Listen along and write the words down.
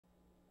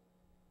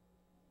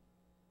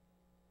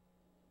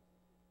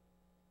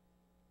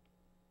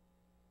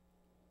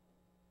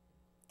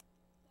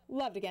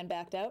Loved Again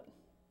backed out.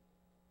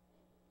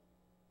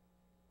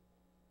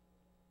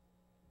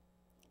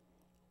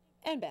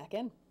 And back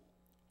in.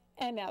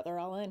 And now they're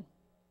all in.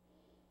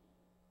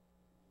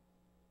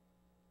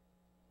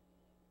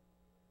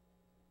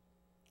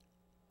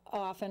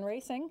 Off and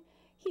racing.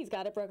 He's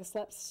Got It, broke a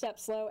step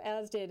slow,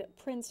 as did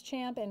Prince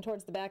Champ, and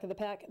towards the back of the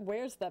pack,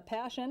 Where's the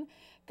Passion?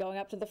 Going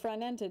up to the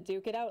front end to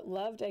duke it out.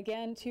 Loved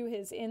Again to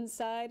his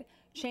inside.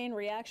 Chain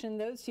Reaction,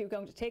 those two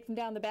going to take them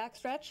down the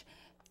backstretch.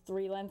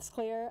 3 lengths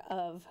clear,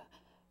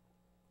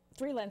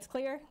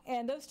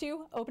 and those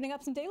two opening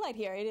up some daylight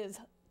here. It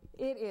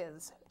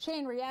is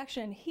Chain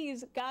Reaction.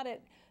 He's Got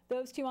It.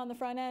 Those two on the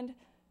front end.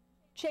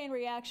 Chain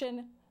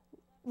Reaction.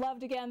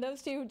 Loved Again.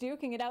 Those two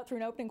duking it out through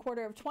an opening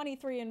quarter of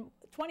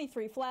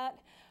 23 flat.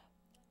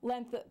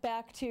 Length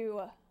back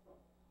to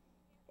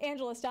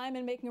Angelus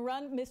Diamond making a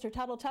run. Mr.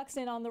 Tuttle tucks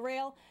in on the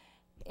rail.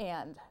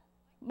 And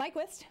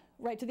Myquist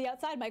right to the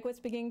outside.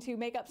 Myquist beginning to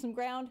make up some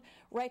ground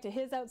right to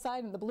his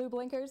outside in the blue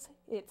blinkers.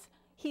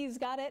 He's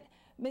Got It.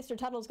 Mr.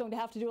 Tuttle's going to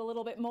have to do a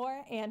little bit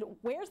more. And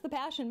Where's the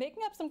Passion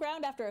making up some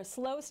ground after a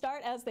slow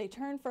start as they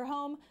turn for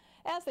home.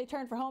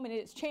 And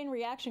it's Chain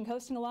Reaction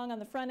coasting along on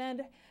the front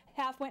end.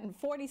 Half went in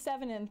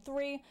 47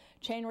 3.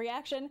 Chain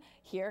Reaction.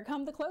 Here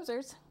come the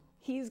closers.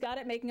 He's Got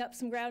It making up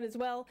some ground as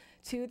well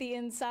to the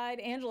inside.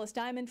 Angelus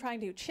Diamond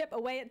trying to chip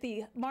away at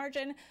the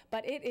margin,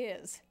 but it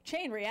is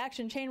Chain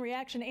Reaction.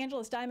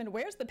 Angelus Diamond,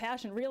 Where's the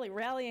Passion? Really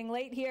rallying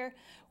late here.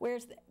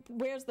 Where's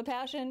the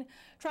Passion?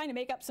 Trying to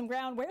make up some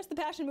ground. Where's the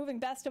Passion moving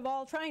best of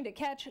all? Trying to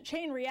catch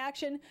Chain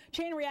Reaction.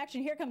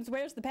 Here comes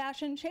Where's the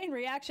Passion? Chain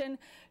Reaction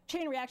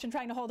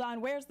trying to hold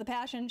on. Where's the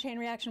Passion? Chain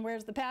Reaction,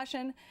 Where's the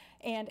Passion?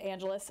 And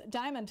Angelus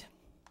Diamond.